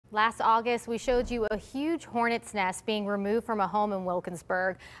Last August, we showed you a huge hornet's nest being removed from a home in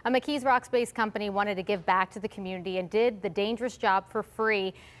Wilkinsburg. A McKees Rocks-based company wanted to give back to the community and did the dangerous job for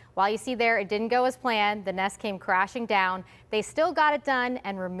free. While you see there, it didn't go as planned. The nest came crashing down. They still got it done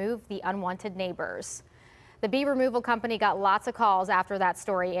and removed the unwanted neighbors. The bee removal company got lots of calls after that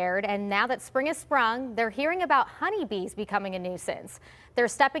story aired, and now that spring is sprung, they're hearing about honeybees becoming a nuisance. They're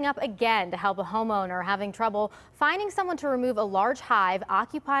stepping up again to help a homeowner having trouble finding someone to remove a large hive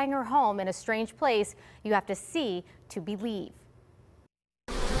occupying her home in a strange place you have to see to believe.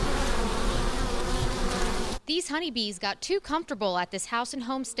 These honeybees got too comfortable at this house and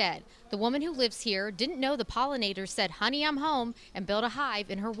homestead. The woman who lives here didn't know the pollinators said, "Honey, I'm home," and built a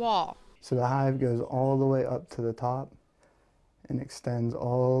hive in her wall. So the hive goes all the way up to the top and extends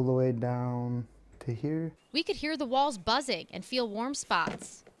all the way down to here. We could hear the walls buzzing and feel warm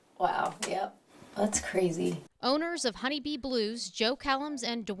spots. Wow, yep, that's crazy. Owners of Honeybee Blues, Joe Kellums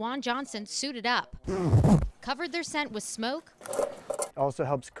and DeJuan Johnson, suited up, covered their scent with smoke. It also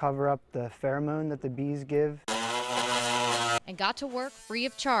helps cover up the pheromone that the bees give. And got to work free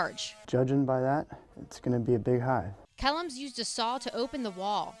of charge. Judging by that, it's going to be a big hive. Kellums used a saw to open the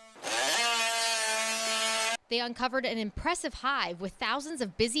wall. They uncovered an impressive hive with thousands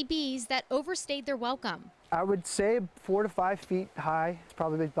of busy bees that overstayed their welcome. I would say 4 to 5 feet high. It's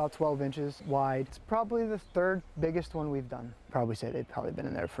probably about 12 inches wide. It's probably the third biggest one we've done. Probably say they've probably been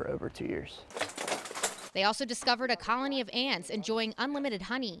in there for over 2 years. They also discovered a colony of ants enjoying unlimited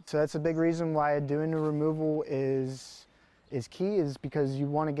honey. So that's a big reason why doing the removal is key, is because you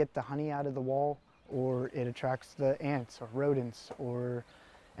want to get the honey out of the wall, or it attracts the ants or rodents or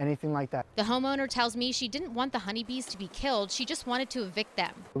anything like that. The homeowner tells me she didn't want the honeybees to be killed. She just wanted to evict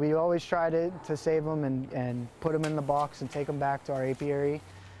them. We always try to save them and put them in the box and take them back to our apiary.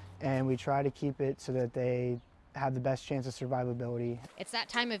 And we try to keep it so that they have the best chance of survivability. It's that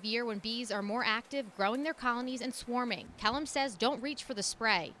time of year when bees are more active, growing their colonies and swarming. Kellum says don't reach for the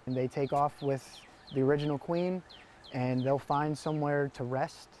spray. And they take off with the original queen and they'll find somewhere to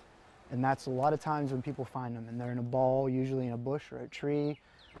rest. And that's a lot of times when people find them, and they're in a ball, usually in a bush or a tree.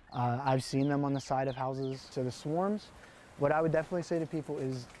 I've seen them on the side of houses. So the swarms, what I would definitely say to people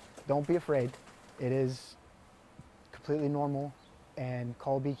is don't be afraid. It is completely normal, and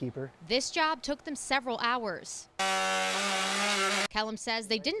call a beekeeper. This job took them several hours. Kellum says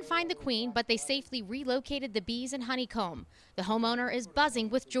they didn't find the queen, but they safely relocated the bees and honeycomb. The homeowner is buzzing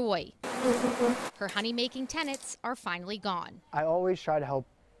with joy. Her honey-making tenants are finally gone. I always try to help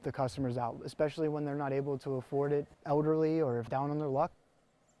the customers out, especially when they're not able to afford it, elderly or down on their luck.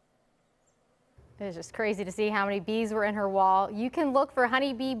 It was just crazy to see how many bees were in her wall. You can look for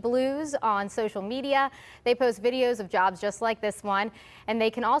Honeybee Blues on social media. They post videos of jobs just like this one, and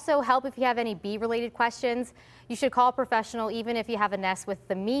they can also help if you have any bee-related questions. You should call a professional even if you have a nest with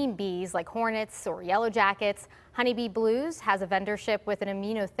the mean bees like hornets or yellow jackets. Honeybee Blues has a vendorship with an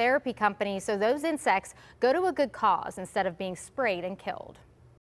immunotherapy company, so those insects go to a good cause instead of being sprayed and killed.